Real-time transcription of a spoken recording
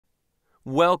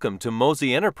Welcome to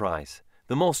MozyEnterprise,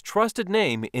 the most trusted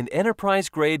name in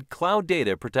enterprise-grade cloud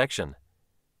data protection.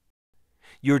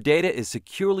 Your data is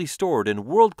securely stored in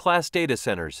world-class data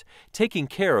centers, taking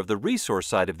care of the resource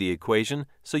side of the equation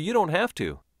so you don't have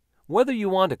to. Whether you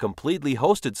want a completely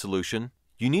hosted solution,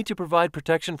 you need to provide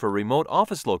protection for remote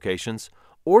office locations,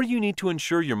 or you need to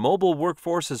ensure your mobile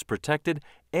workforce is protected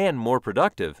and more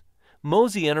productive,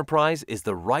 MozyEnterprise is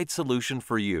the right solution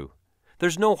for you.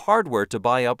 There's no hardware to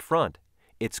buy up front.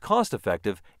 It's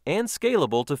cost-effective and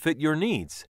scalable to fit your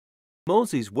needs.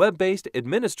 Mozy's web-based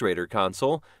administrator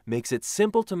console makes it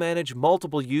simple to manage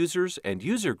multiple users and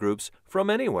user groups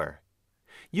from anywhere.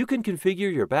 You can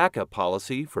configure your backup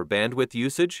policy for bandwidth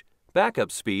usage,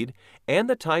 backup speed, and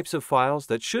the types of files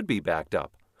that should be backed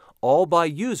up, all by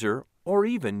user or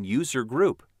even user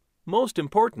group. Most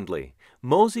importantly,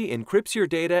 Mozy encrypts your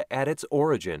data at its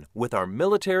origin with our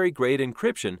military-grade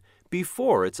encryption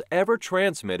before it's ever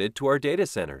transmitted to our data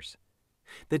centers.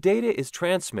 The data is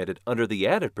transmitted under the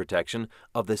added protection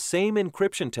of the same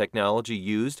encryption technology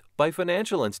used by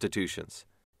financial institutions.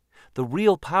 The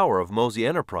real power of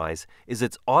MozyEnterprise is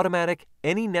its automatic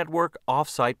any-network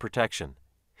off-site protection.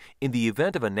 In the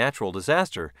event of a natural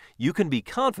disaster, you can be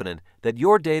confident that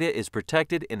your data is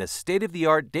protected in a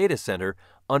state-of-the-art data center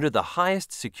under the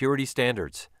highest security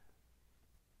standards.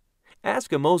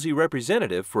 Ask a Mozy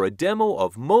representative for a demo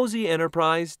of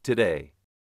MozyEnterprise today.